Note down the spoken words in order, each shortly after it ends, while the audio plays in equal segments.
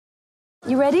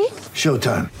You ready?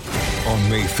 Showtime. On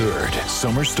May 3rd,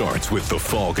 summer starts with The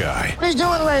Fall Guy. Let's do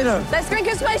it later. Let's drink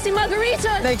a spicy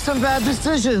margarita. Make some bad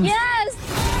decisions. Yes!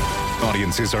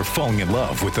 Audiences are falling in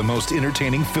love with the most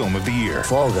entertaining film of the year.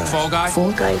 Fall Guy. Fall Guy?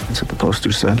 Fall guy. That's what the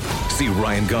poster said. See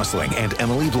Ryan Gosling and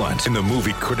Emily Blunt in the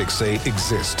movie critics say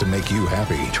exists to make you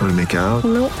happy. Trying to make it out?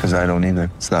 Nope. Because I don't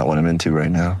either. It's not what I'm into right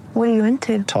now. What are you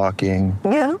into? Talking.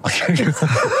 Yeah.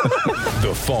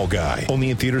 The Fall Guy.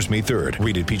 Only in theaters May 3rd.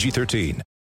 Rated PG-13.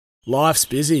 Life's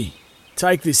busy.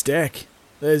 Take this deck.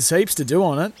 There's heaps to do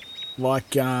on it,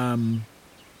 like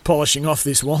polishing off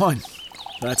this wine.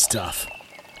 That's tough.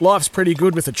 Life's pretty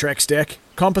good with a Trex deck.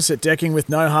 Composite decking with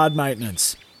no hard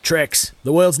maintenance. Trex,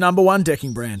 the world's #1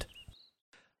 decking brand.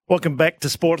 Welcome back to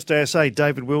Sports Day SA.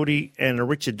 David Wildy and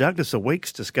Richard Douglas of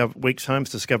Weeks Homes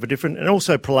Discover Different, and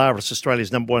also Polaris, Australia's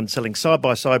 #1 selling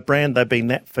side-by-side brand. They've been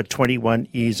that for 21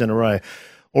 years in a row.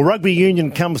 Well, rugby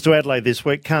union comes to Adelaide this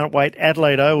week. Can't wait.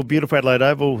 Adelaide Oval, beautiful Adelaide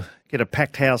Oval. Get a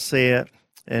packed house there.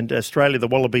 And Australia, the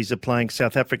Wallabies are playing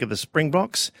South Africa, the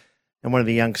Springboks. And one of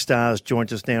the young stars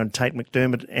joins us now, Tate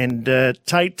McDermott. And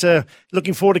Tate,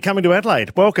 looking forward to coming to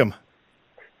Adelaide. Welcome.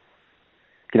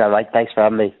 G'day, mate. Thanks for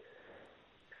having me.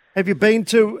 Have you been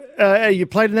to, you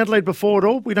played in Adelaide before at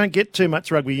all? We don't get too much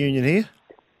rugby union here.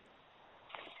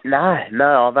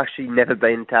 No, I've actually never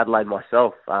been to Adelaide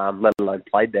myself, let alone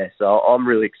played there. So I'm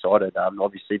really excited.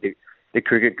 Obviously, the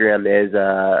cricket ground there is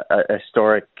a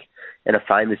historic and a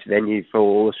famous venue for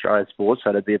all Australian sports.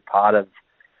 So to be a part of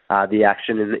the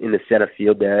action in the centre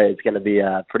field there, it's going to be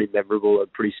a pretty memorable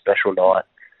and pretty special night.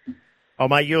 Oh,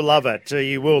 mate, you'll love it.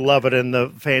 You will love it, and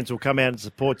the fans will come out and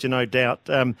support you, no doubt.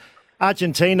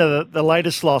 Argentina, the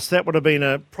latest loss, that would have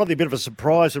been probably a bit of a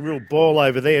surprise, a real ball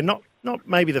over there. Not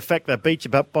maybe the fact they beat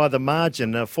you, but by the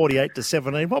margin,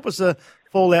 48-17. What was the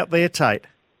fallout there, Tate?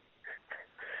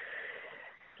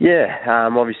 Yeah,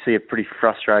 obviously a pretty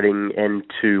frustrating end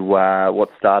to what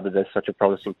started as such a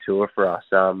promising tour for us.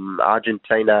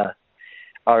 Argentina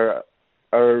are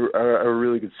a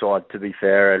really good side, to be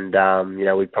fair, and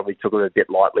we probably took them a bit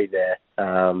lightly there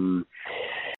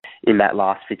in that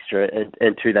last fixture.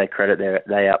 And to their credit,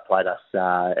 they outplayed us,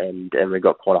 and we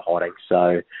got quite a hiding.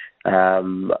 So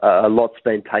a lot's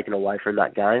been taken away from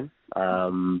that game,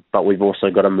 but we've also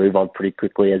got to move on pretty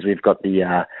quickly as we've got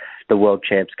the world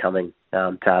champs coming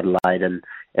to Adelaide, and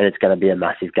it's going to be a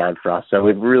massive game for us. So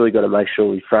we've really got to make sure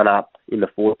we front up in the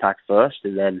forward pack first,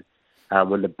 and then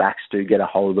when the backs do get a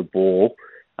hold of the ball,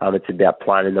 it's about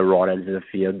playing in the right ends of the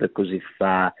field, because if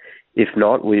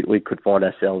not, we could find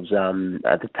ourselves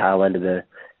at the tail end of the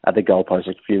goalpost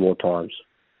a few more times.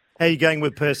 How are you going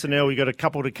with personnel? You got a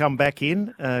couple to come back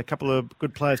in, a couple of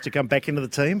good players to come back into the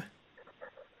team?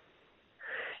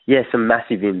 Yeah, some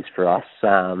massive ins for us.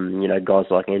 Guys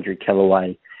like Andrew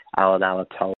Kellaway, Alan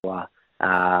Alatoa,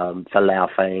 Falau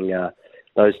Fang,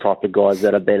 those type of guys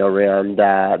that have been around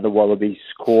the Wallabies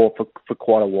core for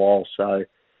quite a while. So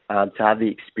to have the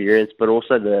experience, but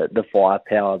also the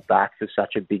firepower back for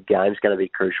such a big game is going to be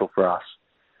crucial for us.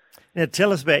 Now,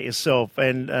 tell us about yourself,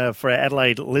 and for our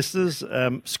Adelaide listeners,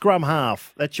 scrum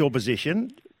half, that's your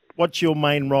position. What's your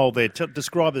main role there?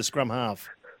 Describe the scrum half.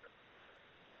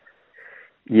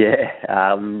 Yeah,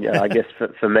 I guess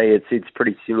for me it's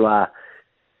pretty similar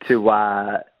to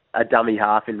a dummy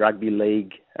half in rugby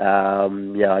league.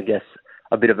 I guess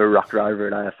a bit of a ruck rover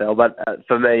in AFL, but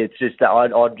for me it's just that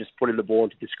I'd just put in the ball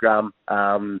into the scrum,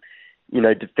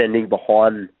 defending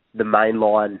behind the main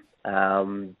line,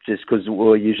 just because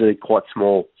we're usually quite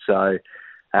small. So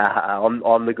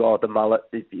I'm the guy with the mullet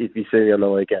if you see me on the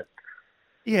weekend.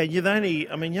 Yeah, you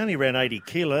only ran 80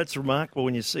 kilo. It's remarkable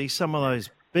when you see some of those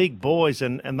big boys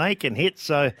and they can hit.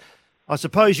 So I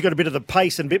suppose you've got a bit of the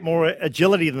pace and a bit more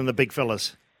agility than the big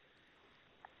fellas.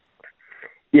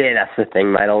 Yeah, that's the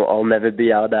thing, mate. I'll never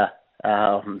be able to,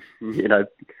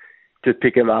 to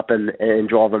pick them up and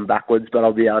drive them backwards, but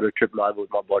I'll be able to trip them over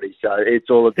with my body. So it's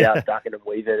all about ducking and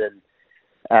weaving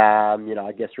and,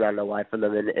 I guess running away from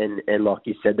them. And like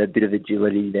you said, a bit of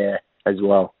agility there as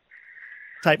well.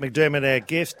 Tate McDermott, our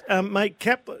guest. Mate,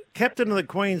 captain of the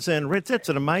Queensland Reds, that's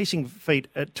an amazing feat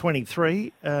at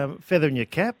 23, feather in your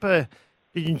cap. Did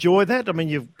you enjoy that? I mean,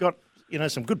 you've got,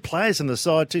 some good players in the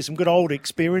side too, some good old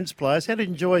experienced players. How did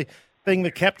you enjoy being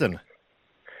the captain?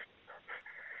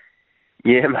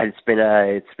 Yeah, mate, it's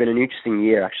been an interesting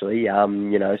year actually.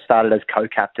 Started as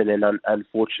co-captain, and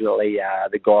unfortunately,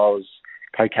 the guy I was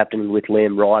co-captaining with,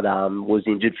 Liam Wright, was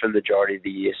injured for the majority of the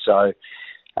year. So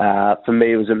for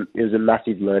me, it was a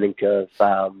massive learning curve.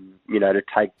 To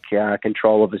take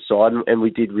control of the side, and we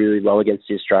did really well against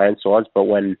the Australian sides. But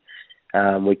when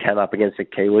we came up against the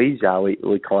Kiwis,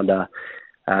 we kind of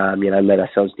let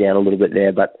ourselves down a little bit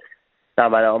there. But No,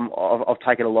 mate, I've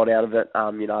taken a lot out of it.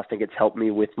 I think it's helped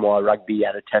me with my rugby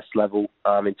at a test level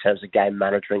in terms of game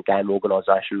management, game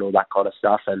organisation, all that kind of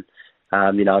stuff. And,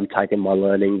 I'm taking my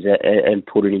learnings and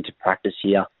put it into practice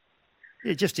here.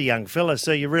 You're just a young fella,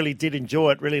 so you really did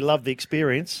enjoy it, really loved the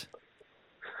experience.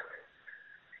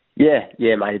 Yeah,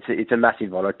 mate. It's a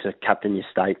massive honour to captain your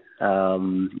state,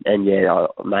 it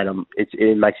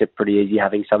makes it pretty easy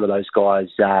having some of those guys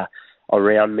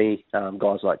around me.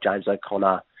 Guys like James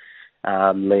O'Connor,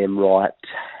 Liam Wright,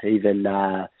 even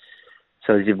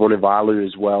Zivunivalu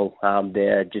as well.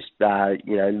 They're just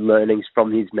learnings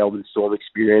from his Melbourne Storm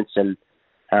experience, and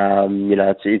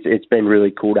it's been really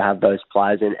cool to have those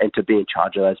players and to be in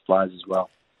charge of those players as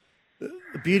well.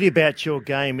 The beauty about your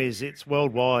game is it's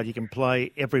worldwide. You can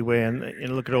play everywhere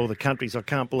and look at all the countries. I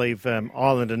can't believe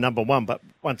Ireland are number one, but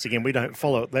once again, we don't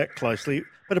follow it that closely.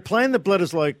 But to play in the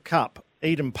Bledisloe Cup,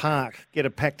 Eden Park, get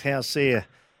a packed house there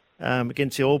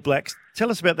against the All Blacks. Tell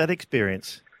us about that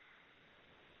experience.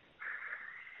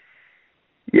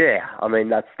 Yeah, I mean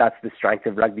that's the strength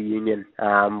of rugby union.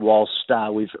 Whilst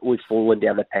we've fallen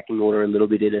down the pecking order a little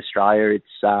bit in Australia,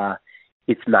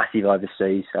 it's massive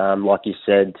overseas. Like you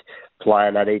said,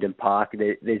 playing at Eden Park,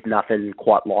 there's nothing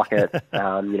quite like it.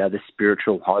 The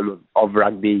spiritual home of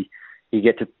rugby. You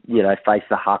get to face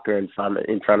the haka in front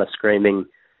of screaming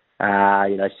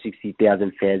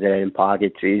 60,000 fans at Eden Park.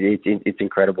 It's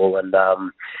incredible, and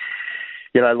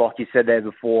like you said there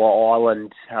before,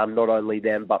 Ireland, not only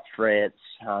them but France,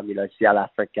 South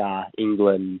Africa,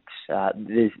 England.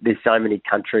 There's so many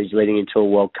countries leading into a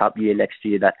World Cup year next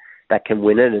year that can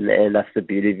win it, and that's the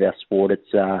beauty of our sport.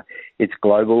 It's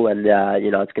global, and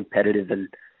it's competitive, and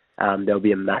there'll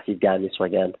be a massive game this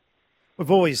weekend. We've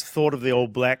always thought of the All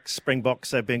Blacks, Springboks.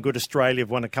 They've been good. Australia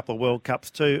have won a couple of World Cups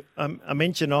too. I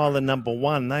mentioned Ireland number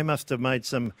one. They must have made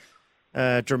some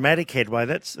dramatic headway.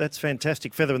 That's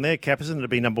fantastic. Feather in their cap, isn't it, to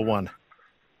be number one?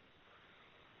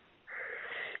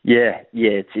 Yeah,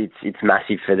 it's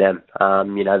massive for them.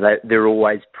 They're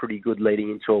always pretty good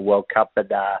leading into a World Cup, but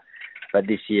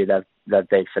this year they've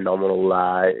been phenomenal.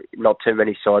 Not too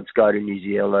many sides go to New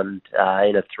Zealand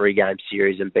in a 3-game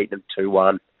series and beat them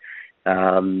 2-1.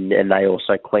 And they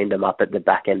also cleaned them up at the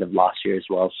back end of last year as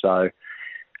well. So,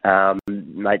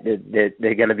 mate,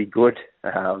 they're going to be good,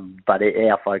 but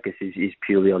our focus is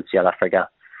purely on South Africa.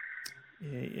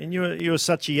 Yeah, and you're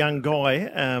such a young guy,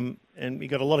 and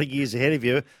you've got a lot of years ahead of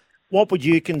you. What would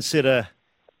you consider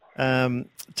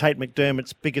Tate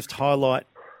McDermott's biggest highlight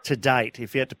to date,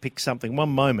 if you had to pick something, one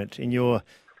moment in your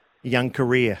young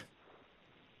career?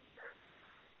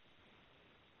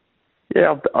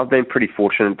 Yeah, I've been pretty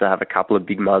fortunate to have a couple of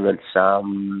big moments.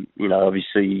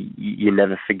 Obviously you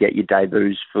never forget your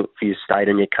debuts for your state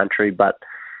and your country, but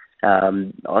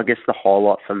I guess the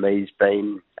highlight for me has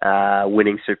been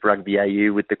winning Super Rugby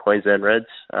AU with the Queensland Reds.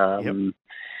 In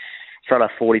front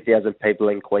of 40,000 people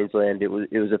in Queensland, it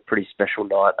was a pretty special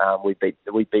night. We beat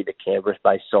the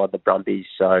Canberra-based side, the Brumbies.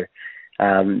 So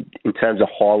in terms of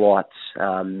highlights,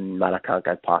 mate, I can't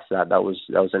go past that. That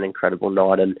was an incredible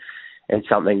night, and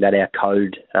something that our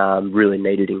code really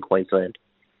needed in Queensland.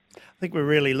 I think we're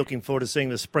really looking forward to seeing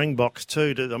the Springboks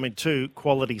too. Two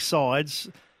quality sides.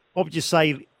 What would you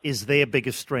say is their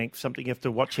biggest strength, something you have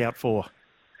to watch out for?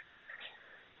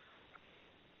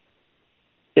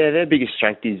 Yeah, their biggest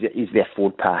strength is their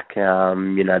forward pack.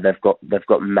 They've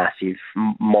got massive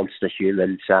monster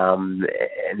humans, and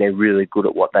they're really good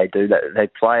at what they do. They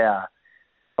play a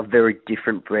very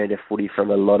different brand of footy from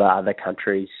a lot of other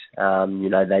countries.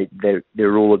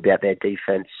 They're all about their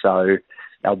defence, so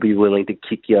they'll be willing to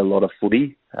kick you a lot of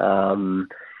footy. And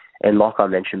like I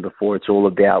mentioned before, it's all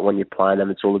about, when you're playing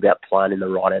them, it's all about playing in the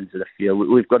right ends of the field.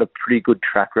 We've got a pretty good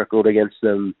track record against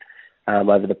them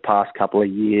over the past couple of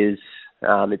years.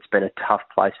 It's been a tough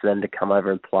place for them to come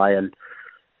over and play, and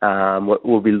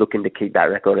we'll be looking to keep that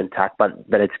record intact. But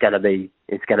it's going to be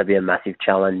a massive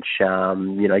challenge,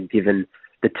 given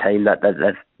the team that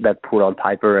they've put on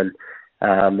paper, and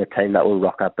the team that will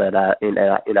rock up in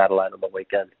Adelaide on the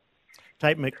weekend.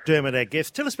 Tate McDermott, our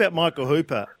guest. Tell us about Michael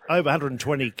Hooper. Over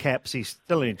 120 caps. He's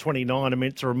still in 29. I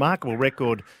mean, it's a remarkable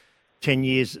record, 10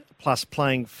 years plus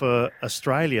playing for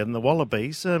Australia and the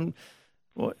Wallabies.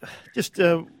 What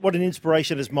an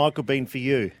inspiration has Michael been for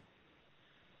you?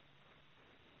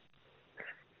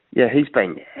 Yeah, he's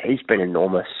been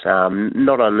enormous.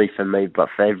 Not only for me, but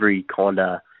for every kind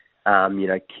of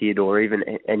kid or even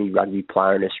any rugby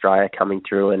player in Australia coming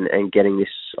through and getting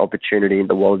this opportunity at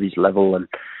the Wallabies level. And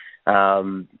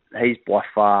he's by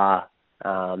far,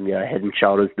 head and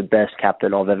shoulders the best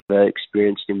captain I've ever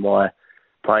experienced in my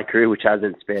playing career, which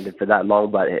hasn't spanned for that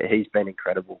long, but he's been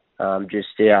incredible. Just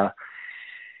how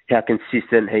how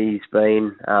consistent he's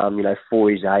been. For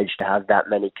his age to have that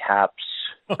many caps.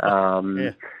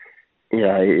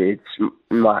 Yeah.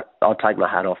 I'll take my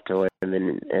hat off to him,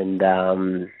 and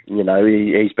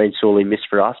he's been sorely missed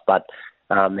for us, but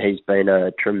he's been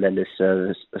a tremendous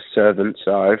servant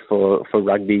for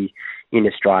rugby in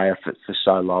Australia for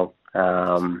so long.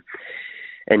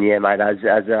 And yeah, mate, as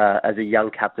a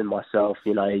young captain myself,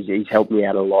 he's helped me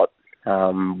out a lot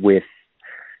with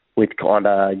kind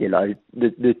of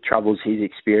the troubles he's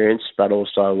experienced, but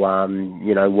also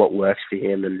what works for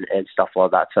him and stuff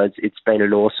like that. So it's been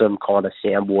an awesome kind of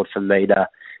soundboard for me to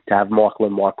have Michael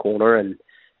in my corner, and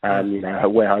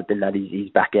we're hoping that he's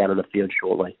back out on the field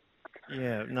shortly.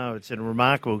 Yeah, no, it's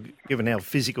remarkable given how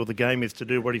physical the game is to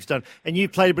do what he's done. And you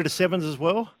played a bit of sevens as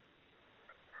well?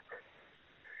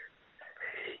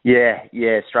 Yeah,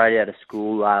 straight out of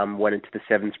school, went into the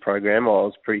sevens program. I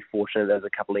was pretty fortunate. There was a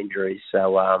couple injuries,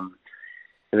 so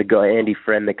the guy Andy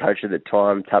Friend, the coach at the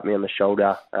time, tapped me on the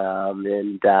shoulder,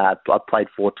 and I played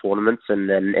 4 tournaments and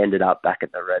then ended up back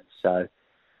at the Reds. So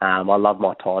I love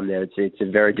my time there. It's a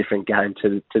very different game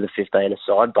to the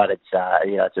 15-a-side, but it's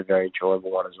it's a very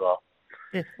enjoyable one as well.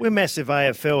 Yeah, we're massive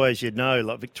AFL, as you know,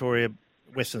 like Victoria,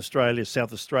 Western Australia,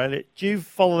 South Australia. Do you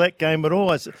follow that game at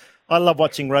all? I love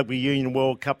watching Rugby Union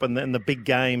World Cup and the big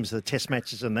games, the test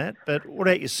matches and that. But what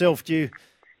about yourself? Do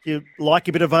you like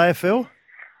a bit of AFL?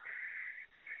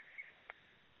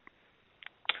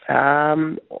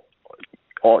 To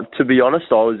be honest,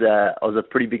 I was a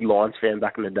pretty big Lions fan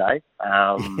back in the day.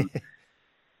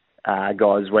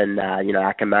 Guys, when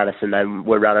Ackermanis and them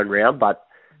were running around, but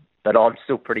I'm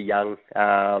still pretty young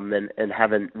and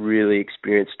haven't really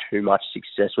experienced too much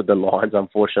success with the Lions,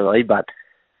 unfortunately. But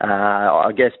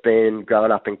I guess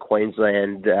growing up in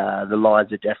Queensland, the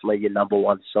Lions are definitely your number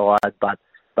one side, but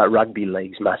rugby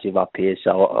league's massive up here,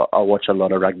 so I watch a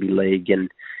lot of rugby league, and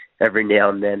every now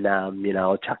and then,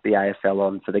 I'll chuck the AFL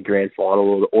on for the grand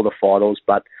final or the finals,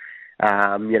 but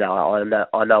I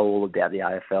know all about the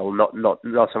AFL,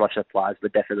 not so much the players,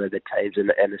 but definitely the teams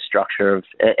and the structure of,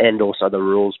 and also the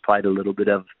rules played a little bit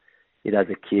of, as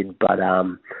a kid, but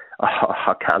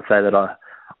I can't say that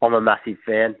I'm a massive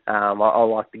fan. I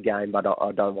like the game, but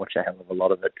I don't watch a hell of a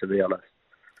lot of it, to be honest.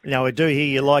 Now, I do hear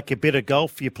you like a bit of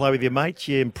golf. You play with your mates.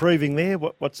 You're improving there.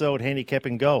 What's the old handicap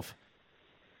in golf?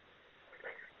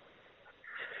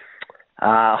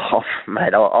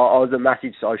 Mate, I was a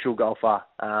massive social golfer,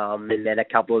 and then a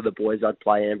couple of the boys I'd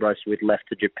play Ambrose with left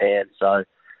to Japan, so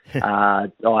I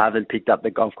haven't picked up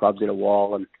the golf clubs in a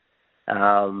while, and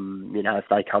if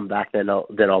they come back, then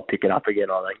I'll pick it up again,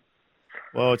 I think.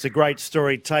 Well, it's a great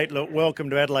story, Tate. Look, welcome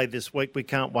to Adelaide this week. We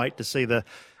can't wait to see the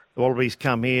Wallabies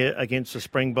come here against the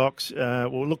Springboks.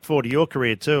 We'll look forward to your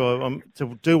career too.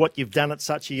 To do what you've done at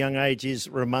such a young age is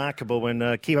remarkable,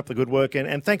 and keep up the good work.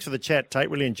 And thanks for the chat,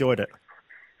 Tate. Really enjoyed it.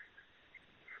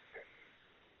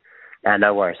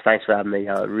 No worries. Thanks for having me.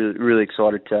 Really, really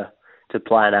excited to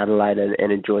play in Adelaide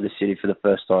and enjoy the city for the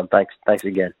first time. Thanks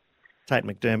again. Tate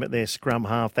McDermott there, scrum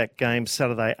half. That game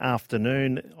Saturday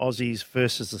afternoon, Aussies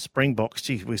versus the Springboks.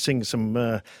 Gee, we're seeing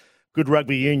some good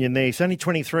rugby union there. He's only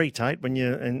 23, Tate,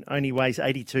 and only weighs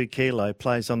 82 kilo,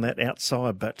 plays on that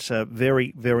outside, but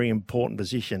very, very important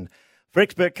position. For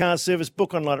expert car service,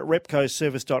 book online at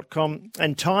repcoservice.com.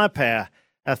 And Tyre Power,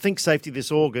 think safety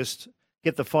this August.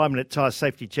 Get the 5-minute tyre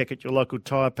safety check at your local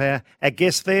Tyre Power. Our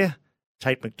guest there,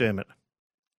 Tate McDermott.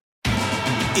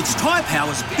 It's Tyre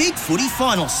Power's Big Footy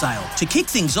Final Sale. To kick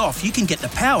things off, you can get the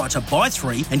power to buy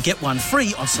 3 and get 1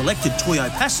 free on selected Toyo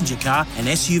passenger car and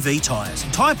SUV tyres.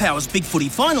 Tyre Power's Big Footy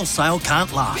Final Sale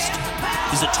can't last.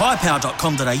 Visit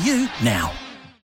tyrepower.com.au now.